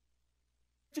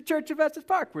The Church of Estes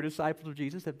Park. We're disciples of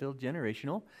Jesus that build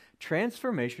generational,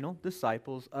 transformational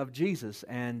disciples of Jesus.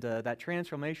 And that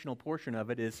transformational portion of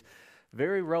it is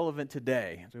very relevant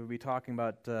today. So we'll be talking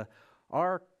about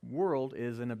our world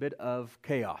is in a bit of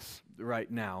chaos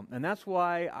right now. And that's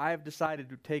why I've decided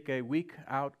to take a week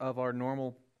out of our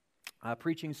normal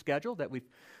preaching schedule that we've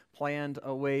planned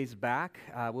a ways back.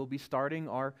 We'll be starting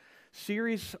our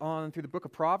series through the book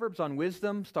of Proverbs on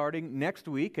wisdom starting next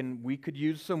week, and we could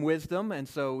use some wisdom, and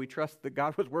so we trust that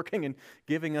God was working and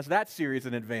giving us that series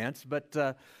in advance. But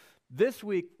this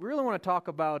week, we really want to talk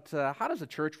about how does a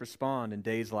church respond in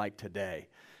days like today?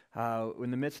 In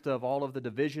the midst of all of the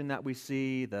division that we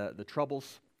see, the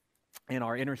troubles in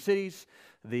our inner cities,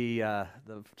 the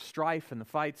strife and the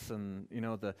fights, and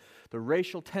the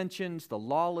racial tensions, the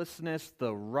lawlessness,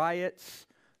 the riots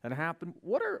that happen.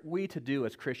 What are we to do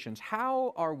as Christians?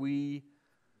 How are we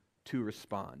to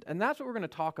respond? And that's what we're going to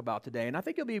talk about today. And I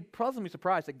think you'll be pleasantly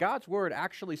surprised that God's Word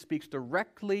actually speaks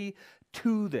directly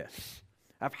to this,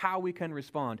 of how we can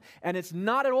respond. And it's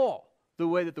not at all the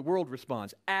way that the world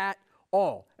responds, at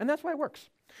all. And that's why it works.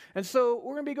 And so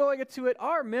we're going to be going into it,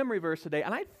 our memory verse today.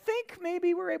 And I think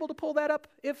maybe we're able to pull that up.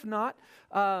 If not,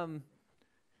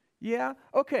 yeah?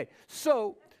 Okay,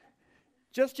 so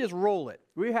just roll it.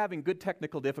 We're having good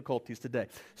technical difficulties today.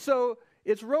 So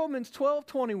it's Romans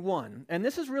 12:21, and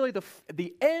this is really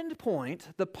the end point,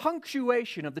 the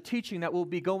punctuation of the teaching that we'll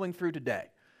be going through today.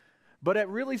 But it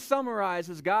really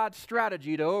summarizes God's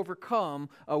strategy to overcome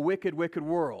a wicked, wicked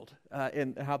world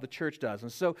and how the church does.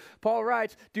 And so Paul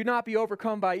writes, do not be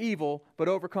overcome by evil, but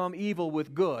overcome evil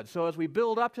with good. So as we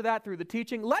build up to that through the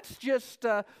teaching, let's just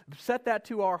set that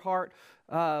to our heart.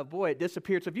 Boy, it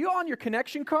disappeared. So if you're on your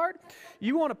connection card,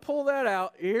 you want to pull that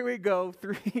out. Here we go.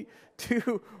 3,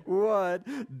 2,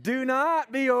 1. Do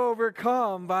not be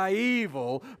overcome by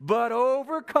evil, but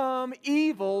overcome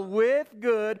evil with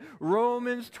good.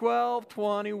 Romans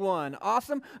 12:21.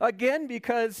 Awesome. Again,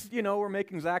 because, we're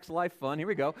making Zach's life fun. Here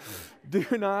we go. Do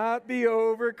not be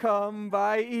overcome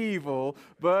by evil,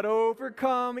 but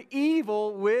overcome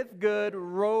evil with good.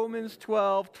 Romans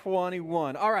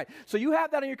 12:21. All right. So you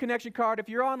have that on your connection card. If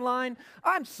you're online,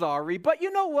 I'm sorry, but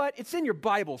you know what? It's in your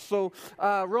Bible. So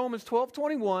Romans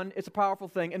 12:21, it's a powerful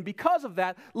thing. And because of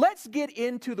that, let's get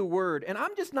into the Word. And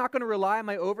I'm just not going to rely on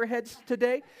my overheads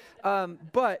today.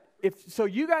 But so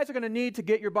you guys are going to need to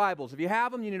get your Bibles. If you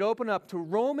have them, you need to open up to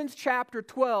Romans chapter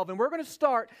 12. And we're going to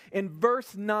start in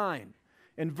verse 9.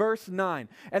 In verse 9.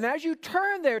 And as you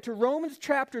turn there to Romans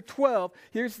chapter 12,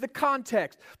 here's the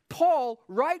context. Paul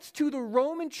writes to the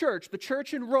Roman church, the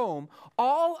church in Rome,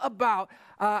 all about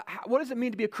what does it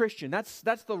mean to be a Christian. That's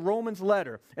the Romans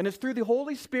letter. And it's through the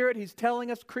Holy Spirit he's telling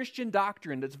us Christian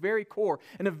doctrine that's very core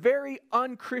in a very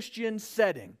unchristian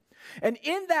setting. And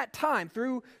in that time,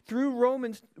 through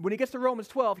Romans, when he gets to Romans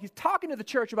 12, he's talking to the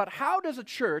church about how does a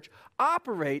church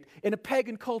operate in a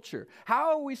pagan culture? How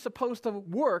are we supposed to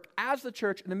work as the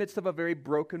church in the midst of a very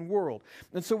broken world?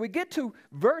 And so we get to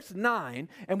verse 9,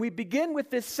 and we begin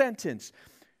with this sentence.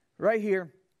 Right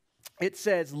here, it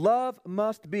says, love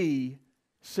must be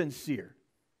sincere.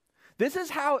 This is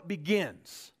how it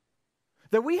begins.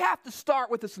 That we have to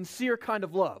start with a sincere kind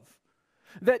of love.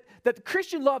 That the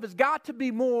Christian love has got to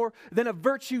be more than a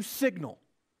virtue signal,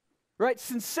 right?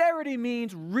 Sincerity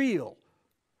means real.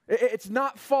 It's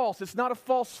not false. It's not a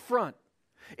false front.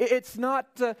 It's not,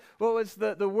 what was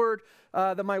the word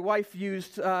that my wife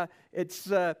used? It's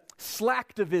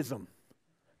slacktivism.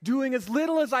 Doing as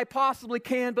little as I possibly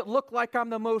can, but look like I'm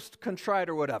the most contrite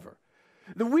or whatever.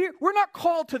 We're not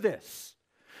called to this.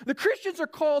 The Christians are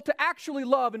called to actually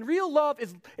love, and real love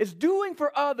is doing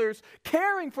for others,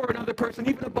 caring for another person,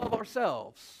 even above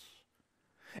ourselves.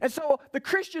 And so the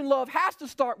Christian love has to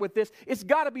start with this. It's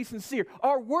got to be sincere.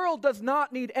 Our world does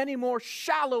not need any more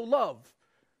shallow love.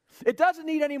 It doesn't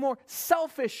need any more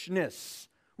selfishness,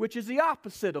 which is the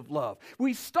opposite of love.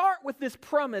 We start with this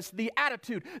premise, the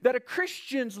attitude that a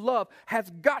Christian's love has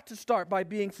got to start by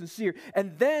being sincere.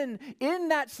 And then in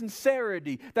that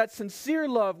sincerity, that sincere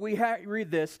love, we read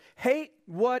this, hate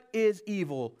what is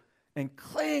evil and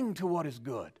cling to what is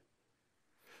good.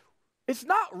 It's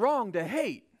not wrong to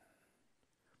hate,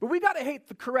 but we got to hate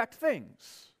the correct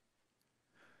things.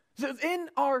 So in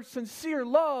our sincere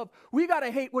love, we got to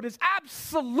hate what is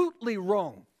absolutely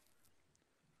wrong.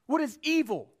 What is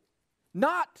evil?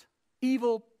 Not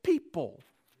evil people.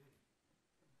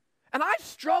 And I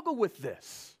struggle with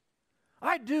this.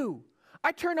 I do.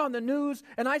 I turn on the news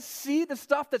and I see the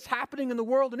stuff that's happening in the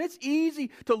world, and it's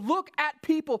easy to look at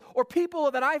people or people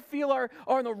that I feel are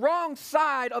on the wrong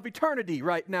side of eternity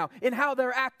right now in how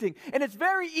they're acting. And it's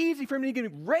very easy for me to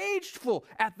get rageful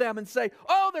at them and say,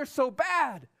 oh, they're so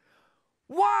bad.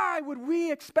 Why would we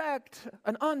expect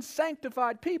an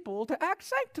unsanctified people to act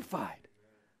sanctified?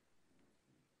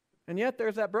 And yet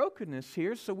there's that brokenness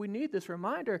here, so we need this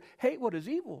reminder. Hate what is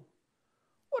evil.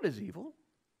 What is evil?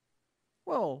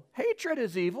 Well, hatred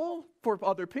is evil for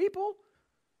other people.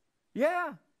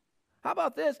 Yeah. How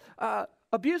about this?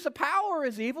 Abuse of power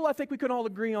is evil. I think we can all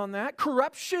agree on that.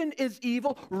 Corruption is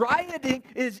evil. Rioting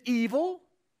is evil.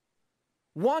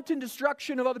 Wanton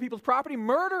destruction of other people's property.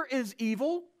 Murder is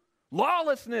evil.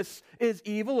 Lawlessness is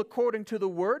evil according to the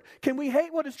word. Can we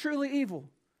hate what is truly evil?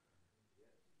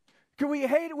 Can we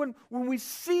hate it when we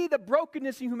see the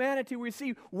brokenness in humanity, we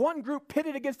see one group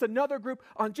pitted against another group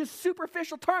on just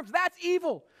superficial terms? That's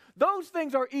evil. Those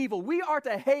things are evil. We are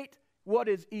to hate what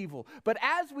is evil. But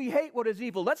as we hate what is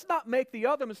evil, let's not make the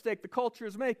other mistake the culture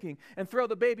is making and throw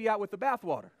the baby out with the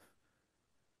bathwater.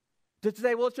 To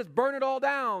say, well, let's just burn it all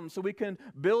down so we can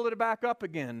build it back up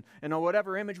again in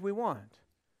whatever image we want.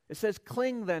 It says,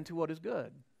 cling then to what is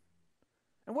good.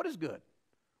 And what is good?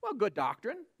 Well, good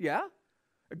doctrine, yeah.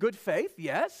 A good faith,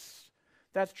 yes.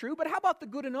 That's true. But how about the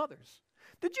good in others?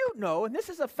 Did you know, and this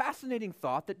is a fascinating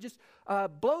thought that just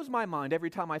blows my mind every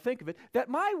time I think of it, that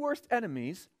my worst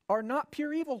enemies are not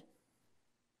pure evil.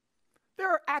 There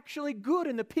are actually good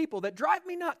in the people that drive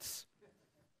me nuts.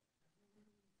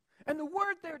 And the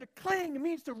word there, to cling,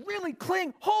 means to really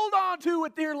cling, hold on to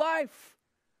with dear life.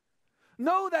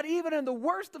 Know that even in the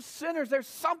worst of sinners, there's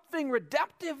something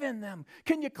redemptive in them.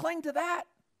 Can you cling to that?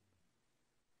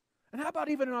 And how about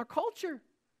even in our culture?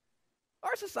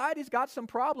 Our society's got some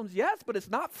problems, yes, but it's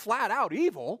not flat out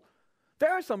evil.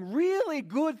 There are some really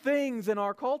good things in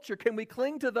our culture. Can we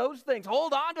cling to those things?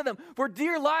 Hold on to them for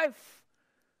dear life.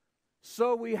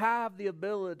 So we have the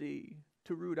ability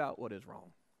to root out what is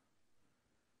wrong.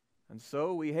 And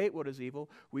so we hate what is evil.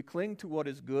 We cling to what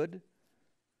is good.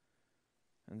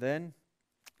 And then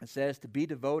it says to be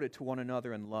devoted to one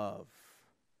another in love.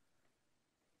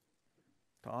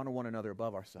 To honor one another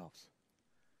above ourselves.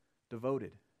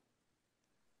 Devoted.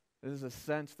 This is a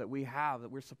sense that we have,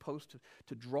 that we're supposed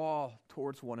to draw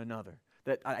towards one another.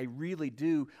 That I really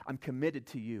do, I'm committed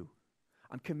to you.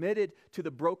 I'm committed to the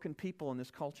broken people in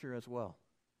this culture as well.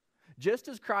 Just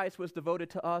as Christ was devoted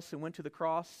to us and went to the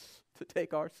cross to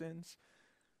take our sins,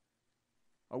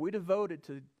 are we devoted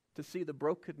to see the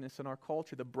brokenness in our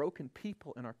culture, the broken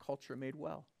people in our culture made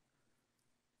well?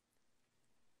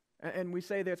 And we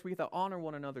say this, we have to honor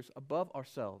one another above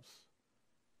ourselves.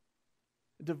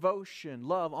 Devotion,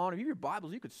 love, honor. You have your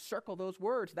Bibles, you could circle those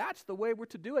words. That's the way we're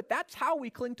to do it. That's how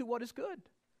we cling to what is good.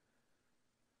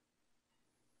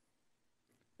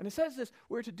 And it says this,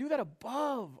 we're to do that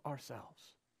above ourselves.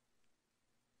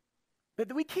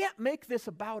 That we can't make this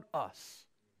about us.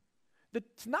 That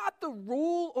it's not the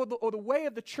rule or the way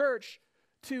of the church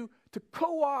to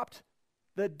co-opt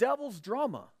the devil's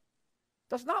drama.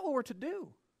 That's not what we're to do.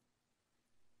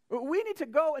 We need to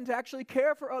go and to actually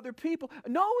care for other people,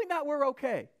 knowing that we're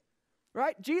okay,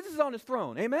 right? Jesus is on his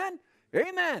throne, amen?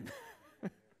 Amen.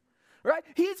 Right?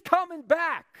 He's coming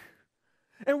back.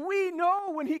 And we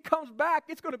know when he comes back,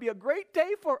 it's going to be a great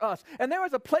day for us. And there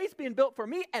is a place being built for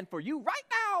me and for you right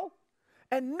now.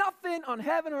 And nothing on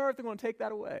heaven or earth is going to take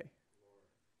that away.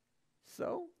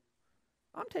 So,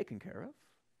 I'm taken care of.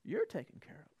 You're taken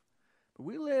care of. But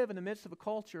we live in the midst of a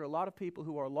culture, a lot of people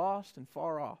who are lost and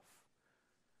far off,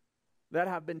 that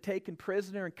have been taken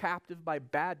prisoner and captive by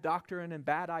bad doctrine and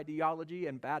bad ideology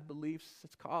and bad beliefs.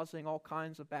 It's causing all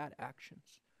kinds of bad actions.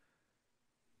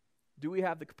 Do we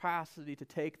have the capacity to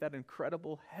take that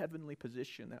incredible heavenly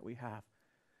position that we have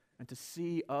and to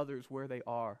see others where they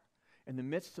are in the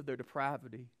midst of their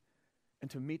depravity and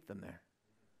to meet them there?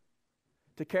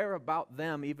 To care about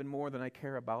them even more than I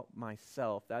care about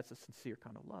myself. That's a sincere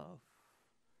kind of love.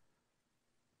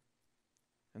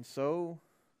 And so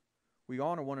we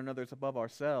honor one another as above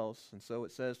ourselves. And so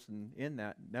it says in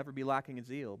that, never be lacking in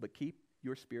zeal, but keep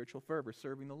your spiritual fervor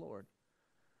serving the Lord.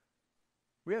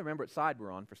 We have to remember what side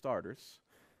we're on, for starters.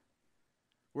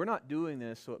 We're not doing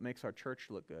this so it makes our church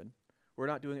look good. We're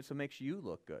not doing it so it makes you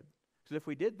look good. Because if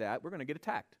we did that, we're going to get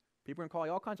attacked. People are going to call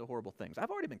you all kinds of horrible things. I've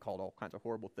already been called all kinds of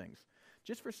horrible things.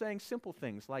 Just for saying simple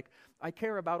things like, I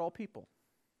care about all people.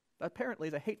 That apparently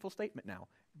is a hateful statement now.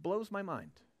 It blows my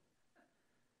mind.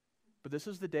 But this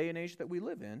is the day and age that we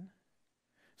live in.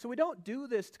 So we don't do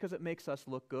this because it makes us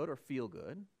look good or feel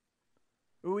good.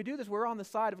 When we do this, we're on the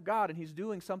side of God and he's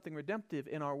doing something redemptive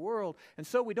in our world. And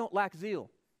so we don't lack zeal.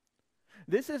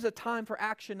 This is a time for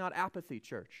action, not apathy,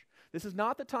 church. This is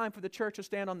not the time for the church to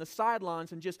stand on the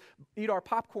sidelines and just eat our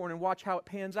popcorn and watch how it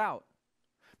pans out.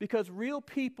 Because real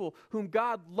people whom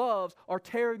God loves are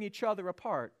tearing each other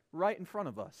apart right in front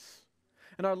of us.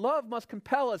 And our love must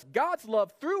compel us. God's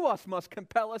love through us must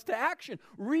compel us to action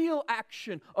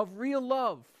of real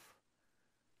love.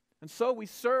 And so we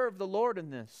serve the Lord in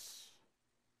this.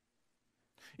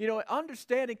 You know,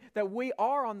 understanding that we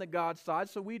are on the God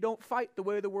side so we don't fight the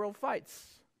way the world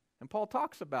fights. And Paul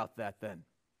talks about that then.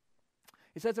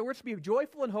 He says that we're to be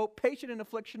joyful in hope, patient in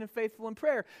affliction, and faithful in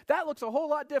prayer. That looks a whole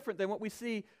lot different than what we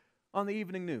see on the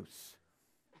evening news.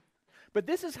 But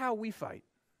this is how we fight.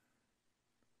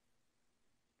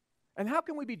 And how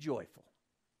can we be joyful?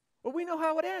 Well, we know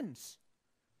how it ends.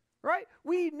 Right?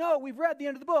 We know, we've read the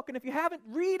end of the book, and if you haven't,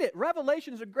 read it.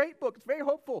 Revelation is a great book. It's very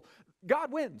hopeful.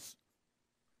 God wins.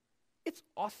 It's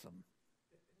awesome.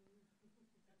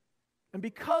 And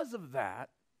because of that,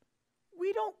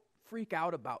 we don't freak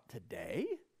out about today.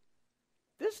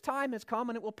 This time has come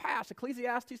and it will pass.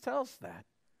 Ecclesiastes tells us that.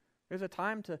 There's a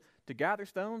time to gather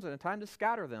stones and a time to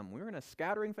scatter them. We're in a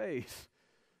scattering phase.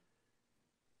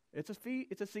 It's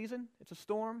a season, it's a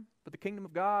storm, but the kingdom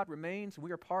of God remains.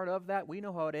 We are part of that. We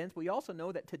know how it ends. But we also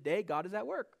know that today God is at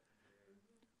work.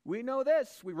 We know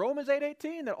this. Romans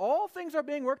 8:18, that all things are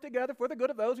being worked together for the good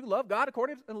of those who love God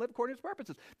and live according to his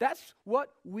purposes. That's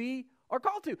what we are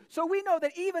called to. So we know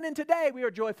that even in today we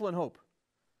are joyful in hope.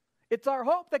 It's our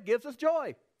hope that gives us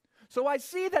joy. So I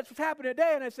see that's what's happening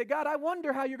today, and I say, God, I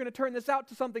wonder how you're going to turn this out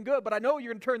to something good, but I know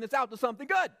you're going to turn this out to something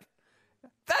good.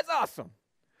 That's awesome.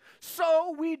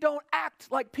 So we don't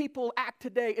act like people act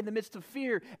today in the midst of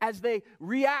fear as they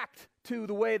react to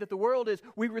the way that the world is.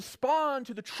 We respond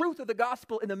to the truth of the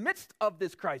gospel in the midst of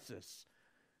this crisis.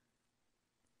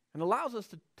 And allows us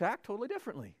to act totally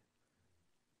differently.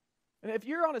 And if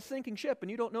you're on a sinking ship and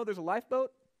you don't know there's a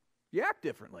lifeboat, you act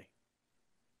differently.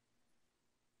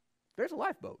 There's a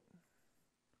lifeboat.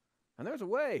 And there's a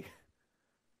way.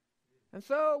 And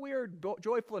so we are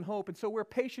joyful in hope, and so we're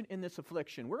patient in this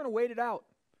affliction. We're going to wait it out.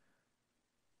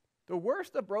 The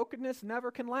worst of brokenness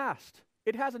never can last.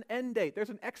 It has an end date.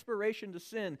 There's an expiration to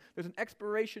sin. There's an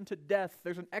expiration to death.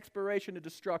 There's an expiration to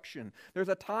destruction. There's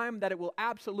a time that it will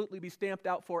absolutely be stamped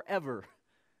out forever.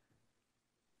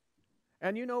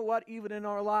 And you know what? Even in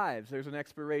our lives, there's an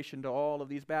expiration to all of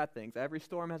these bad things. Every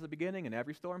storm has a beginning and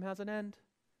every storm has an end.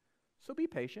 So be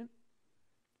patient.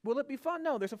 Will it be fun?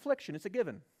 No, there's affliction. It's a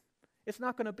given. It's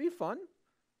not going to be fun.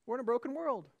 We're in a broken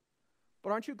world.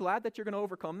 But aren't you glad that you're going to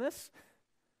overcome this?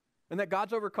 And that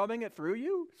God's overcoming it through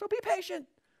you? So be patient.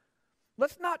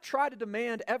 Let's not try to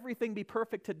demand everything be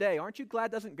perfect today. Aren't you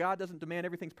glad God doesn't demand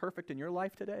everything's perfect in your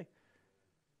life today?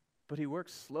 But he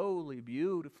works slowly,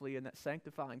 beautifully in that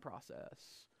sanctifying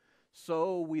process.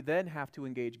 So we then have to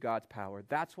engage God's power.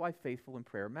 That's why faithful in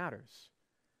prayer matters.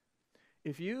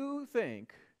 If you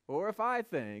think, or if I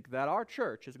think, that our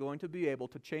church is going to be able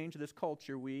to change this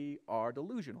culture, we are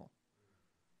delusional.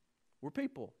 We're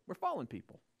people. We're fallen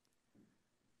people.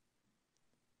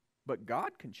 But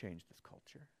God can change this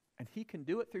culture, and he can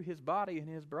do it through his body and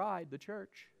his bride, the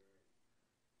church.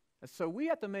 And so we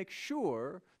have to make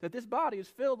sure that this body is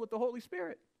filled with the Holy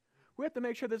Spirit. We have to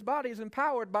make sure this body is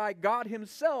empowered by God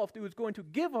himself, who is going to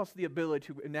give us the ability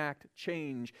to enact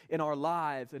change in our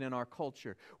lives and in our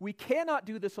culture. We cannot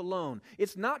do this alone.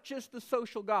 It's not just the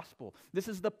social gospel. This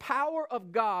is the power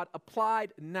of God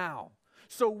applied now.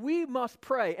 So we must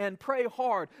pray and pray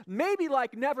hard, maybe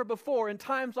like never before in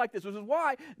times like this. Which is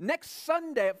why next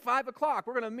Sunday at 5 o'clock,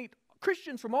 we're going to meet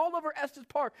Christians from all over Estes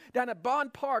Park down at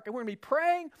Bond Park, and we're going to be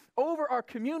praying over our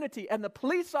community and the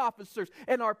police officers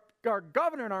and our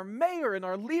governor and our mayor and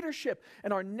our leadership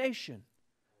and our nation.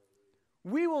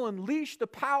 We will unleash the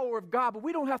power of God, but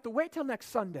we don't have to wait till next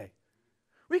Sunday.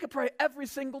 We can pray every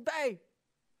single day.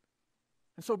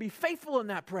 And so be faithful in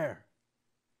that prayer.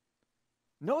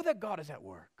 Know that God is at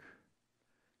work.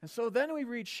 And so then we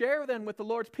read, share then with the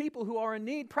Lord's people who are in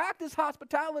need. Practice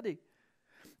hospitality.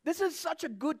 This is such a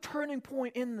good turning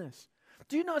point in this.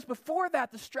 Do you notice before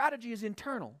that the strategy is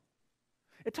internal?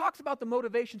 It talks about the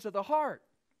motivations of the heart,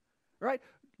 right?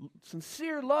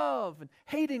 Sincere love and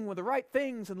hating with the right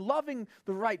things and loving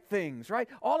the right things, right?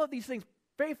 All of these things,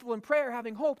 faithful in prayer,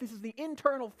 having hope. This is the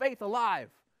internal faith alive.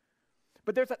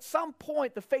 But there's at some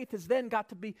point the faith has then got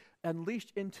to be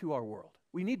unleashed into our world.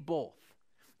 We need both.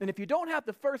 And if you don't have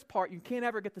the first part, you can't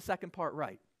ever get the second part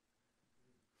right.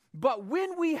 But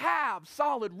when we have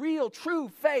solid, real, true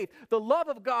faith, the love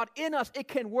of God in us, it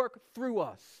can work through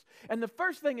us. And the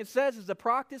first thing it says is to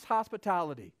practice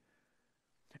hospitality.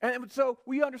 And so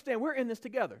we understand we're in this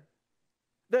together.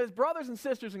 That as brothers and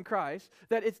sisters in Christ,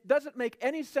 that it doesn't make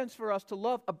any sense for us to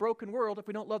love a broken world if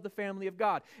we don't love the family of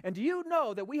God. And do you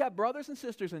know that we have brothers and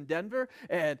sisters in Denver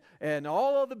and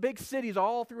all of the big cities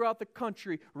all throughout the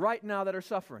country right now that are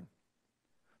suffering?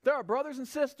 There are brothers and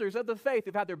sisters of the faith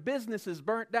who've had their businesses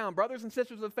burnt down, brothers and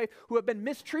sisters of the faith who have been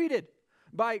mistreated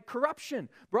by corruption,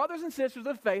 brothers and sisters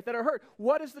of faith that are hurt.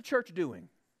 What is the church doing?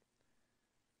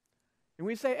 And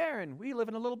we say, Aaron, we live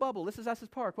in a little bubble. This is Estes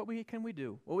Park. What can we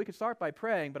do? Well, we can start by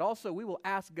praying, but also we will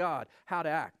ask God how to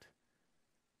act.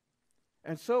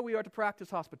 And so we are to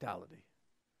practice hospitality.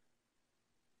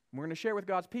 We're going to share with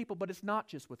God's people, but it's not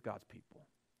just with God's people.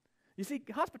 You see,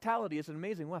 hospitality is an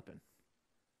amazing weapon.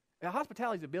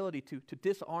 Hospitality is the ability to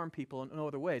disarm people in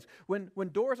other ways. When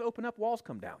doors open up, walls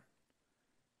come down.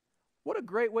 What a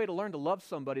great way to learn to love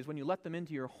somebody is when you let them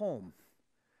into your home.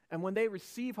 And when they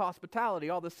receive hospitality,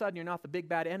 all of a sudden you're not the big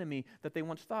bad enemy that they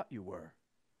once thought you were.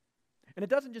 And it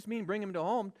doesn't just mean bring them to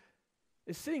home.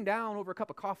 It's sitting down over a cup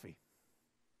of coffee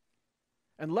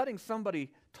and letting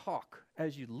somebody talk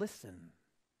as you listen.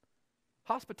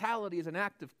 Hospitality is an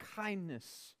act of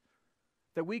kindness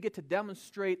that we get to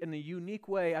demonstrate in a unique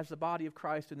way as the body of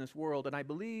Christ in this world. And I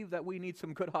believe that we need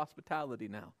some good hospitality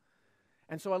now.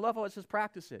 And so I love how it says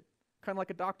practice it. Kind of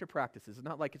like a doctor practices. It's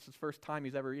not like it's his first time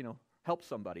he's ever, helped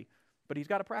somebody. But he's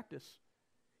got to practice.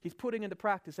 He's putting into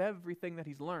practice everything that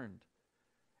he's learned.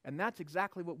 And that's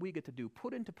exactly what we get to do.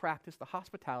 Put into practice the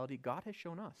hospitality God has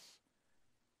shown us.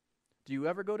 Do you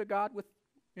ever go to God with,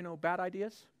 bad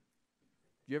ideas?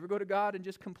 Do you ever go to God and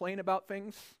just complain about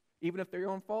things, even if they're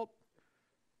your own fault?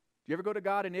 Do you ever go to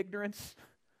God in ignorance?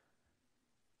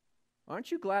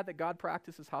 Aren't you glad that God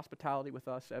practices hospitality with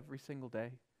us every single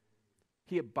day?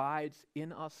 He abides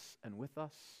in us and with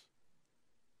us.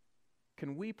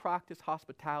 Can we practice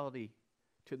hospitality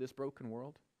to this broken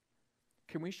world?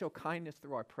 Can we show kindness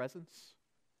through our presence,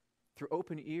 through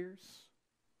open ears,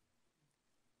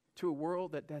 to a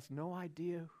world that has no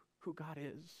idea who God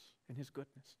is and his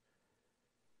goodness?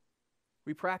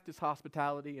 We practice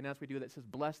hospitality, and as we do that, it says,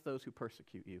 bless those who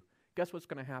persecute you. Guess what's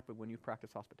going to happen when you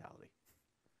practice hospitality?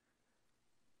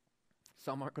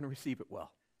 Some aren't going to receive it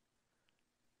well.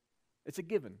 It's a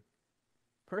given.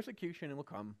 Persecution will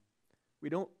come. We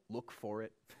don't look for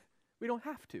it. We don't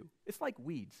have to. It's like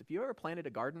weeds. If you ever planted a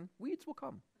garden, weeds will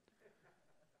come.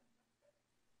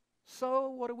 So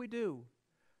what do?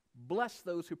 Bless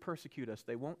those who persecute us.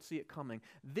 They won't see it coming.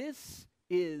 This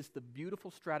is the beautiful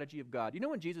strategy of God. You know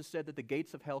when Jesus said that the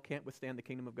gates of hell can't withstand the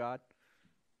kingdom of God?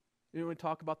 When we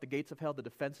talk about the gates of hell, the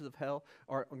defenses of hell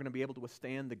are going to be able to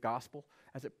withstand the gospel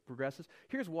as it progresses.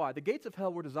 Here's why. The gates of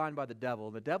hell were designed by the devil.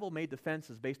 The devil made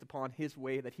defenses based upon his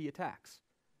way that he attacks.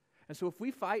 And so if we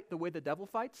fight the way the devil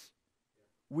fights,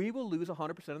 we will lose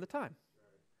 100% of the time.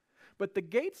 But the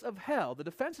gates of hell, the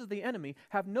defenses of the enemy,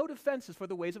 have no defenses for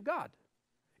the ways of God.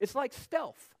 It's like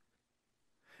stealth.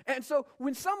 And so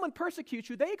when someone persecutes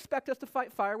you, they expect us to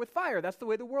fight fire with fire. That's the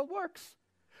way the world works.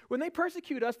 When they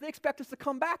persecute us, they expect us to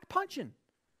come back punching.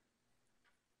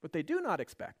 What they do not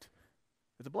expect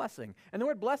is a blessing. And the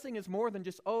word blessing is more than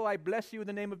just, I bless you in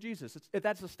the name of Jesus.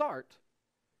 That's the start.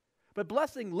 But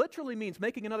blessing literally means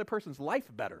making another person's life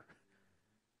better.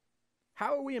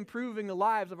 How are we improving the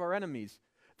lives of our enemies?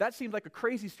 That seems like a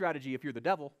crazy strategy if you're the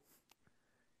devil.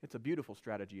 It's a beautiful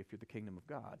strategy if you're the kingdom of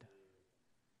God.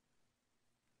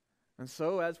 And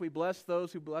so as we bless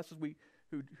those who bless us,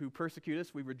 who persecute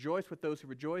us, we rejoice with those who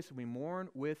rejoice, and we mourn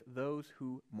with those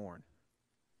who mourn.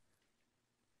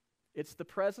 It's the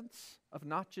presence of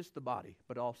not just the body,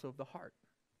 but also of the heart.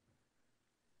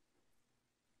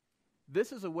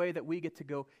 This is a way that we get to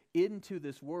go into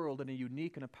this world in a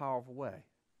unique and a powerful way.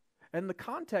 And the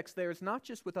context there is not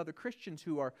just with other Christians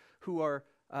who are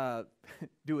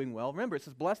doing well. Remember, it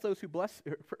says, bless those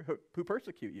who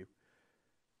persecute you.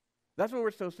 That's what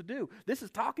we're supposed to do. This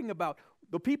is talking about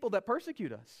the people that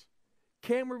persecute us.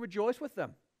 Can we rejoice with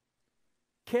them?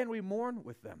 Can we mourn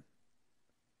with them?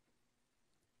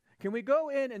 Can we go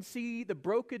in and see the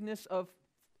brokenness of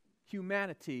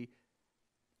humanity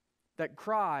that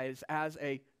cries as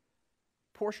a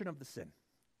portion of the sin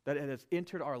that has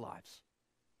entered our lives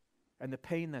and the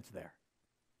pain that's there?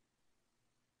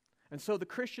 And so the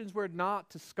Christians were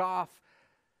not to scoff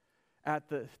at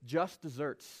the just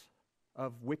deserts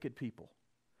of wicked people.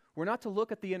 We're not to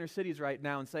look at the inner cities right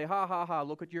now and say, ha, ha, ha,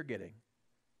 look what you're getting.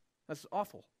 That's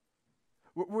awful.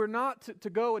 We're not to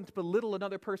go and to belittle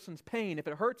another person's pain. If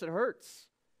it hurts, it hurts.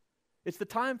 It's the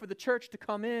time for the church to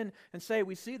come in and say,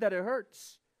 we see that it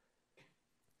hurts.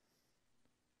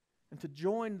 And to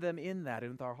join them in that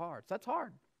with our hearts. That's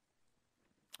hard.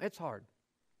 It's hard.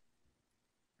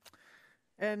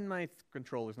 And my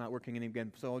controller's not working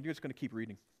again, so I'm just going to keep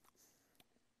reading.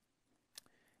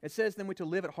 It says, then we're to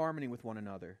live at harmony with one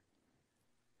another.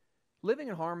 Living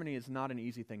in harmony is not an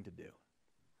easy thing to do,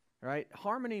 right?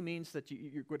 Harmony means that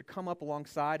you're going to come up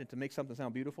alongside and to make something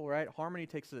sound beautiful, right? Harmony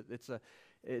takes it's a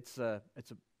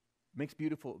makes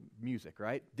beautiful music,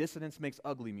 right? Dissonance makes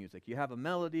ugly music. You have a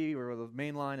melody or the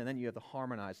main line, and then you have the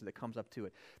harmonizer that comes up to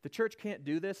it. The church can't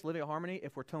do this, living in harmony,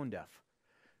 if we're tone deaf,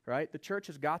 right? The church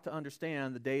has got to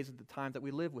understand the days and the times that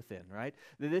we live within, right?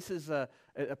 This is a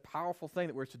powerful thing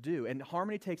that we're to do, and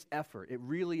harmony takes effort. It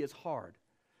really is hard.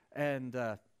 And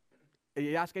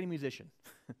you ask any musician.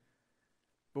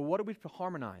 But what are we to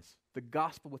harmonize? The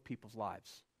gospel with people's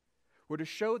lives. We're to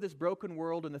show this broken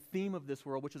world and the theme of this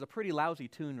world, which is a pretty lousy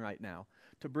tune right now,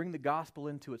 to bring the gospel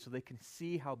into it so they can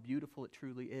see how beautiful it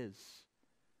truly is.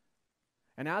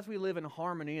 And as we live in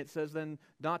harmony, it says then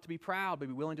not to be proud, but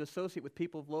be willing to associate with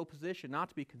people of low position, not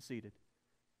to be conceited.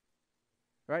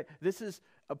 Right? This is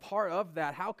a part of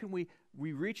that. How can we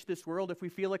reach this world if we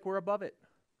feel like we're above it?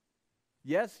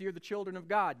 Yes, you're the children of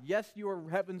God. Yes, you are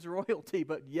heaven's royalty,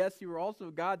 but yes, you are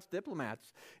also God's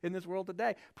diplomats in this world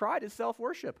today. Pride is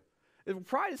self-worship.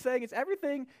 Pride is saying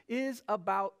everything is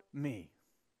about me.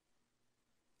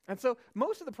 And so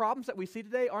most of the problems that we see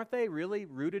today, aren't they really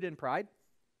rooted in pride?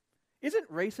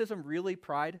 Isn't racism really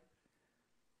pride?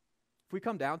 If we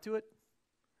come down to it.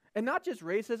 And not just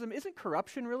racism, isn't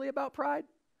corruption really about pride?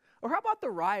 Or how about the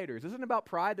rioters? Isn't it about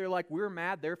pride? They're like, we're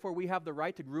mad, therefore we have the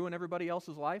right to ruin everybody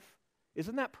else's life.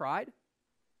 Isn't that pride?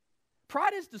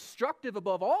 Pride is destructive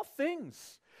above all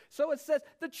things. So it says,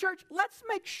 the church, let's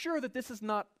make sure that this is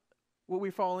not what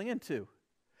we're falling into.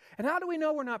 And how do we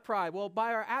know we're not pride? Well,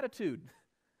 by our attitude.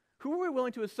 Who are we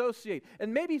willing to associate?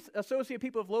 And maybe associate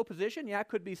people of low position. Yeah, it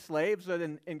could be slaves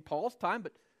in Paul's time,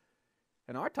 but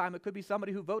in our time, it could be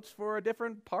somebody who votes for a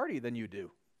different party than you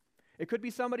do. It could be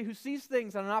somebody who sees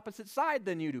things on an opposite side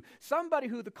than you do. Somebody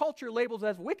who the culture labels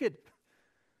as wicked.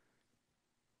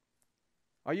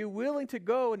 Are you willing to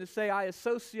go and to say, I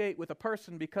associate with a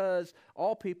person because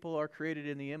all people are created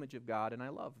in the image of God and I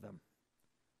love them?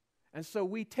 And so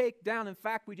we take down, in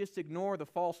fact, we just ignore the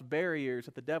false barriers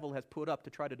that the devil has put up to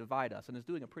try to divide us and is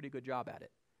doing a pretty good job at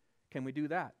it. Can we do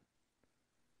that?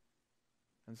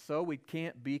 And so we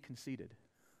can't be conceited.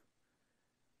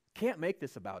 Can't make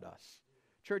this about us.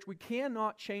 Church, we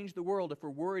cannot change the world if we're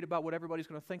worried about what everybody's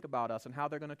going to think about us and how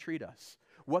they're going to treat us,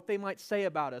 what they might say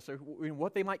about us, or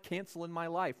what they might cancel in my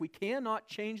life. We cannot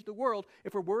change the world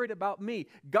if we're worried about me.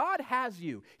 God has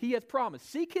you. He has promised.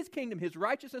 Seek His kingdom, His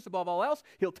righteousness above all else.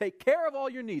 He'll take care of all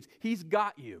your needs. He's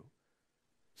got you.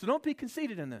 So don't be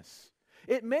conceited in this.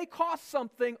 It may cost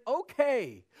something.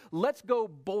 Okay, let's go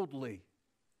boldly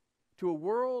to a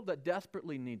world that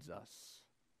desperately needs us.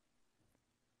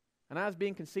 And as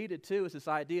being conceited, too, is this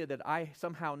idea that I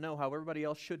somehow know how everybody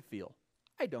else should feel.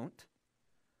 I don't.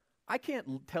 I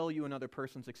can't tell you another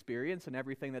person's experience and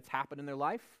everything that's happened in their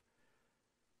life.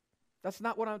 That's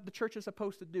not what the church is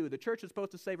supposed to do. The church is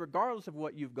supposed to say, regardless of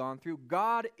what you've gone through,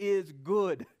 God is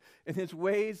good, and His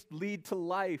ways lead to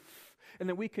life, and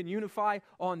that we can unify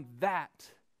on that.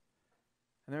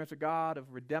 And there's a God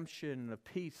of redemption, and of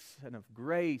peace, and of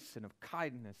grace, and of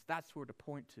kindness. That's where to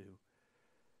point to.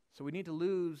 So we need to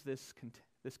lose this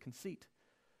conceit,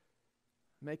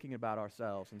 making it about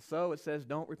ourselves. And so it says,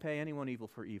 don't repay anyone evil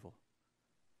for evil.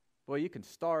 Boy, you can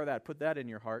star that, put that in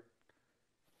your heart,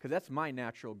 because that's my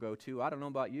natural go-to. I don't know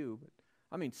about you, but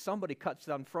I mean, somebody cuts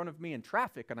out in front of me in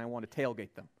traffic and I want to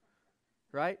tailgate them,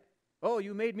 right? Oh,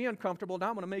 you made me uncomfortable, now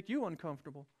I'm going to make you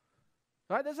uncomfortable.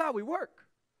 Right? That's how we work.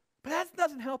 But that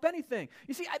doesn't help anything.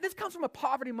 You see, this comes from a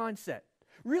poverty mindset.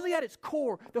 Really at its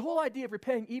core, the whole idea of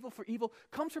repaying evil for evil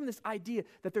comes from this idea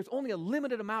that there's only a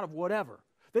limited amount of whatever.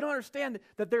 They don't understand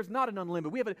that there's not an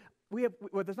unlimited.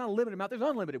 There's not a limited amount, there's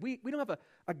unlimited. We don't have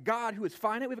a God who is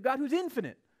finite, we have a God who's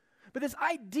infinite. But this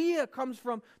idea comes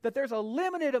from that there's a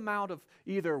limited amount of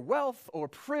either wealth or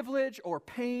privilege or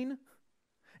pain.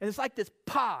 And it's like this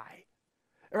pie.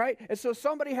 All right? And so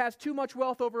somebody has too much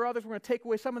wealth over others, we're going to take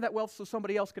away some of that wealth so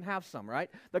somebody else can have some, right?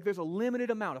 Like there's a limited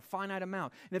amount, a finite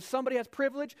amount. And if somebody has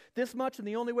privilege, this much, and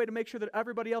the only way to make sure that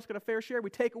everybody else get a fair share, we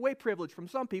take away privilege from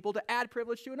some people to add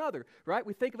privilege to another, right?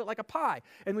 We think of it like a pie.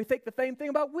 And we think the same thing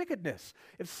about wickedness.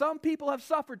 If some people have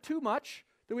suffered too much,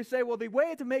 then we say, well, the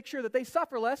way to make sure that they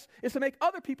suffer less is to make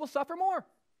other people suffer more.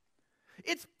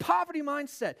 It's poverty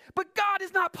mindset. But God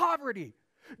is not poverty.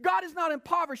 God is not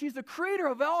impoverished. He's the creator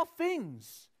of all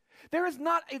things. There is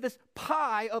not this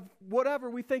pie of whatever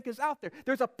we think is out there.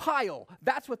 There's a pile.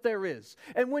 That's what there is.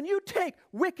 And when you take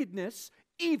wickedness,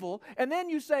 evil, and then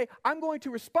you say, I'm going to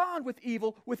respond with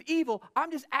evil,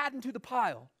 I'm just adding to the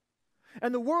pile.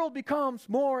 And the world becomes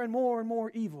more and more and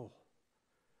more evil.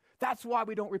 That's why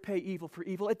we don't repay evil for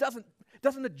evil. It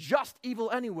doesn't adjust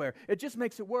evil anywhere. It just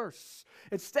makes it worse.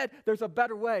 Instead, there's a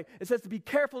better way. It says to be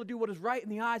careful to do what is right in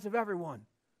the eyes of everyone.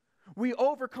 We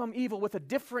overcome evil with a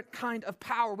different kind of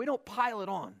power. We don't pile it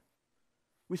on.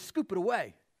 We scoop it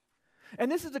away.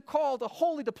 And this is a call to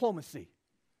holy diplomacy,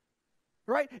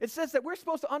 right? It says that we're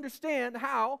supposed to understand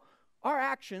how our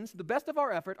actions, the best of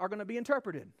our effort, are going to be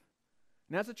interpreted.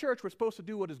 And as a church, we're supposed to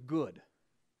do what is good,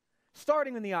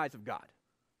 starting in the eyes of God.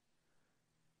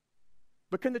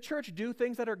 But can the church do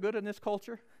things that are good in this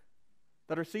culture,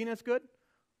 that are seen as good?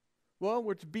 Well,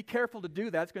 we're to be careful to do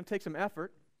that. It's going to take some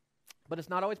effort, but it's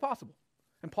not always possible.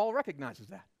 And Paul recognizes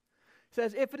that. He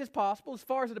says, if it is possible, as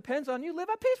far as it depends on you, live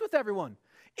at peace with everyone.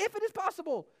 If it is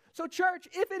possible. So church,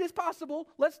 if it is possible,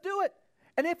 let's do it.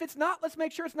 And if it's not, let's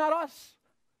make sure it's not us.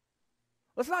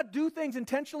 Let's not do things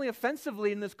intentionally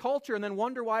offensively in this culture and then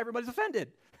wonder why everybody's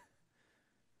offended.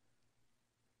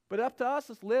 But up to us,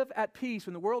 let's live at peace.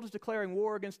 When the world is declaring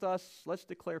war against us, let's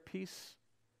declare peace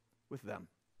with them.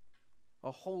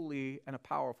 A holy and a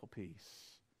powerful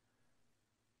peace.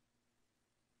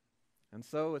 And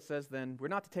so it says then, we're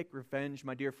not to take revenge,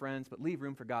 my dear friends, but leave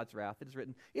room for God's wrath. It is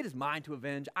written, it is mine to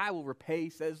avenge, I will repay,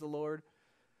 says the Lord.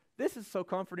 This is so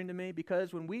comforting to me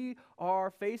because when we are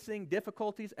facing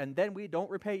difficulties and then we don't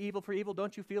repay evil for evil,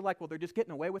 don't you feel like, well, they're just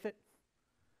getting away with it?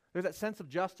 There's that sense of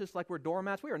justice like we're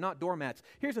doormats. We are not doormats.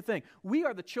 Here's the thing. We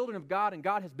are the children of God, and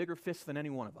God has bigger fists than any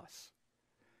one of us.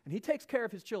 And he takes care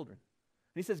of his children.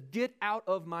 And he says, get out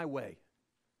of my way.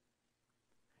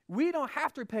 We don't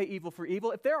have to repay evil for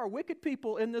evil. If there are wicked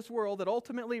people in this world that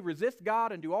ultimately resist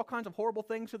God and do all kinds of horrible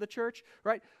things to the church,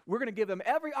 right, we're going to give them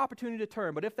every opportunity to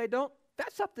turn. But if they don't,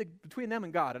 that's up to between them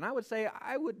and God. And I would say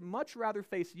I would much rather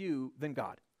face you than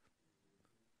God.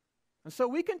 And so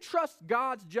we can trust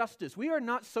God's justice. We are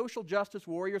not social justice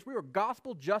warriors. We are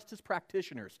gospel justice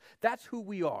practitioners. That's who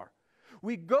we are.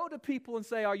 We go to people and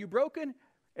say, are you broken?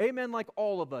 Amen, like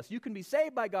all of us. You can be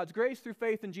saved by God's grace through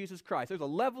faith in Jesus Christ. There's a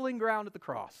leveling ground at the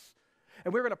cross.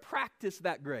 And we're going to practice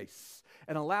that grace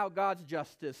and allow God's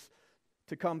justice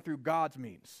to come through God's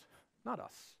means, not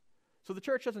us. So the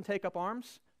church doesn't take up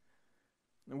arms.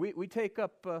 We take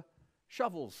up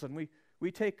shovels, and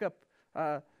we take up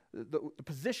the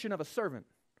position of a servant.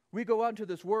 We go out into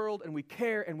this world and we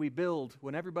care and we build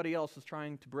when everybody else is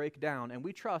trying to break down. And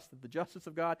we trust that the justice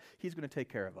of God, he's going to take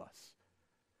care of us.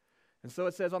 And so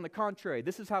it says, on the contrary,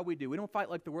 this is how we do. We don't fight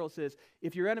like the world says,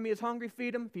 if your enemy is hungry,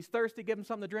 feed him. If he's thirsty, give him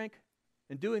something to drink.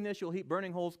 In doing this, you'll heap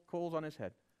burning coals on his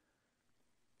head.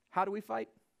 How do we fight?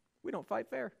 We don't fight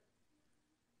fair.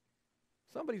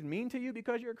 Somebody's mean to you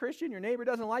because you're a Christian, your neighbor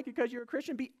doesn't like you because you're a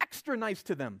Christian, be extra nice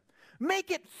to them.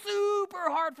 Make it super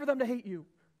hard for them to hate you.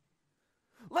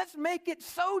 Let's make it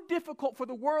so difficult for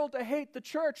the world to hate the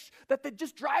church that it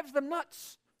just drives them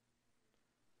nuts.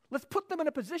 Let's put them in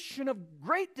a position of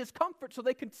great discomfort so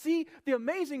they can see the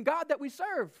amazing God that we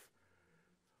serve.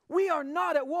 We are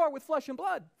not at war with flesh and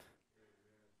blood.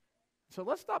 So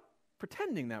let's stop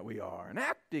pretending that we are and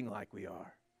acting like we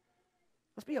are.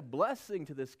 Let's be a blessing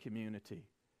to this community.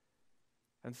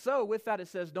 And so with that it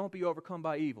says, don't be overcome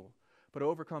by evil, but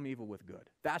overcome evil with good.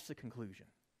 That's the conclusion.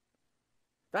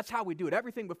 That's how we do it.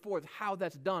 Everything before is how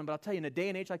that's done. But I'll tell you, in a day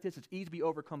and age like this, it's easy to be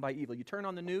overcome by evil. You turn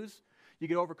on the news, you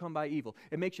get overcome by evil.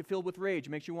 It makes you filled with rage.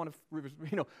 It makes you want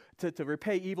to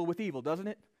repay evil with evil, doesn't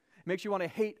it? It makes you want to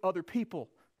hate other people.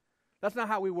 That's not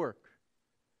how we work.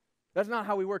 That's not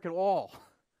how we work at all.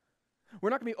 We're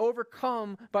not going to be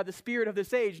overcome by the spirit of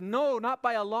this age. No, not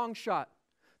by a long shot.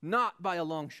 Not by a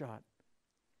long shot.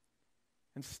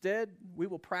 Instead, we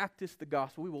will practice the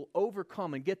gospel. We will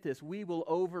overcome, and get this, we will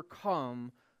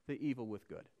overcome the evil with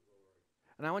good.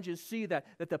 And I want you to see that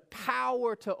the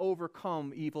power to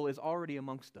overcome evil is already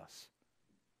amongst us.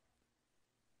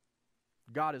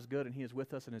 God is good, and he is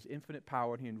with us in his infinite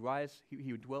power, and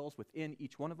he dwells within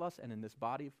each one of us and in this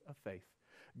body of faith.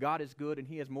 God is good, and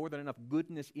he has more than enough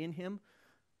goodness in him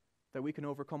that we can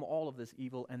overcome all of this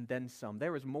evil and then some.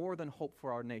 There is more than hope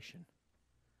for our nation.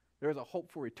 There is a hope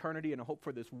for eternity and a hope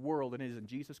for this world, and it is in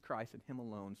Jesus Christ and him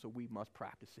alone, so we must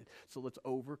practice it. So let's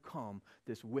overcome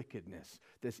this wickedness,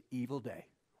 this evil day,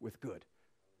 with good.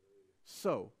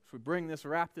 So, as we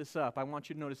wrap this up, I want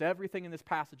you to notice everything in this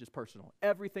passage is personal.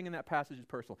 Everything in that passage is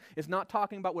personal. It's not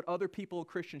talking about what other people,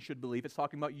 Christians, should believe. It's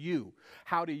talking about you.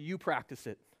 How do you practice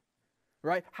it?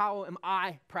 Right? How am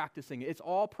I practicing it? It's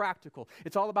all practical.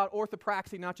 It's all about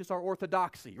orthopraxy, not just our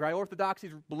orthodoxy, right? Orthodoxy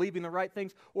is believing the right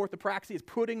things. Orthopraxy is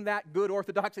putting that good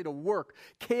orthodoxy to work.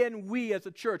 Can we as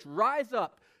a church rise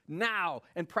up now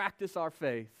and practice our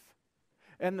faith?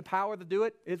 And the power to do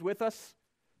it is with us.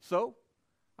 So,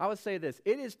 I would say this.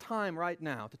 It is time right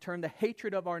now to turn the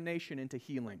hatred of our nation into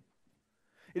healing.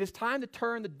 It is time to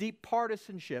turn the deep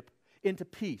partisanship into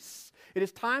peace. It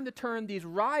is time to turn these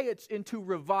riots into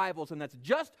revivals, and that's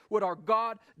just what our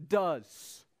God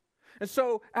does. And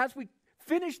so, as we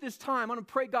finish this time, I'm going to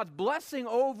pray God's blessing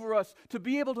over us to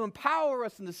be able to empower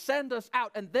us and to send us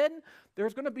out. And then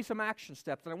there's going to be some action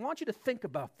steps. And I want you to think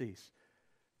about these.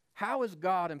 How is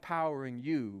God empowering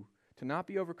you to not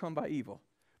be overcome by evil,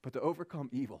 but to overcome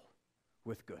evil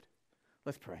with good?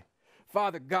 Let's pray.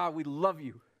 Father God, we love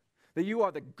you, that you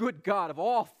are the good God of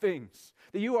all things,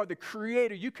 that you are the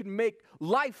creator. You can make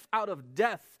life out of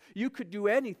death. You could do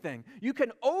anything. You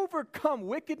can overcome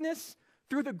wickedness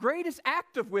through the greatest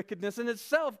act of wickedness in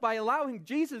itself by allowing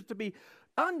Jesus to be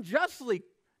unjustly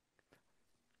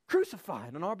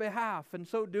crucified on our behalf. And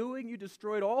so doing, you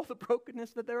destroyed all the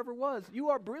brokenness that there ever was.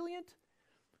 You are brilliant.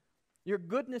 Your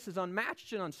goodness is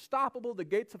unmatched and unstoppable. The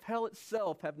gates of hell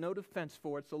itself have no defense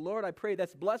for it. So, Lord, I pray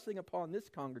that's blessing upon this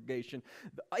congregation.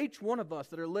 Each one of us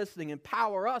that are listening,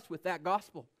 empower us with that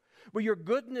gospel. Will your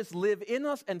goodness live in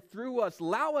us and through us?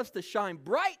 Allow us to shine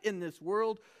bright in this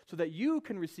world so that you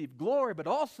can receive glory, but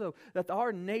also that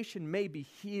our nation may be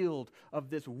healed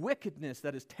of this wickedness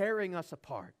that is tearing us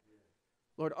apart.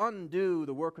 Lord, undo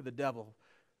the work of the devil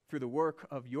through the work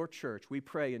of your church. We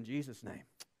pray in Jesus' name.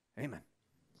 Amen.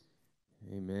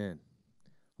 Amen.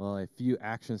 Well, a few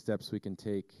action steps we can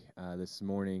take this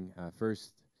morning.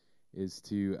 First is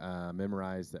to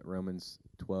memorize that Romans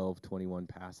 12:21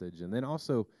 passage, and then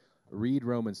also read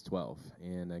Romans 12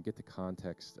 and get the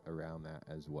context around that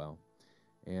as well.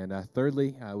 And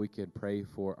thirdly, we can pray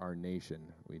for our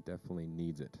nation. We definitely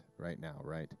needs it right now,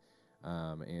 right?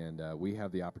 And we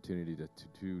have the opportunity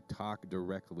to talk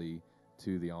directly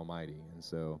to the Almighty. And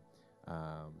so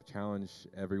challenge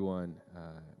everyone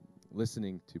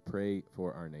listening to pray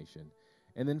for our nation.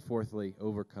 And then fourthly,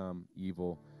 overcome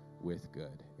evil with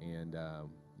good. And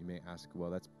you may ask, well,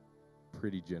 that's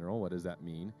pretty general. What does that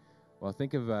mean? Well,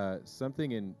 think of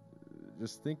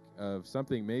just think of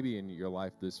something maybe in your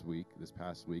life this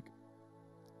past week,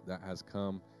 that has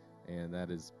come and that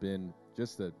has been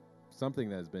just something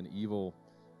that has been evil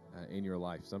in your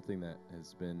life, something that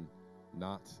has been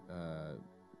not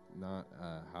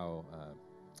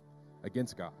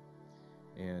against God.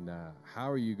 And how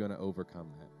are you going to overcome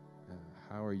that?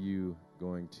 How are you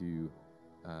going to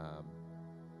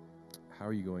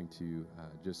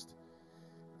just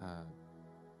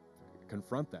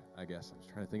confront that? I guess I was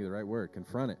trying to think of the right word.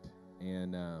 Confront it.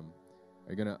 And are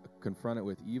you going to confront it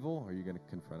with evil, or are you going to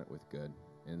confront it with good?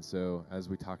 And so, as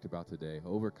we talked about today,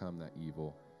 overcome that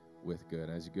evil with good.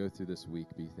 As you go through this week,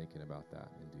 be thinking about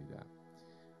that and do that.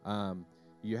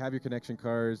 You have your connection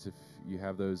cards. If you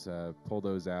have those, pull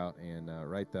those out and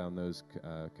write down those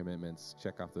commitments.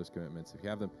 Check off those commitments. If you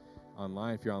have them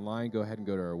online, if you're online, go ahead and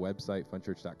go to our website,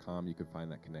 funchurch.com. You can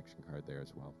find that connection card there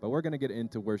as well. But we're going to get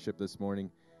into worship this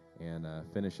morning and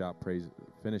finish off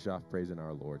praising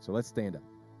our Lord. So let's stand up.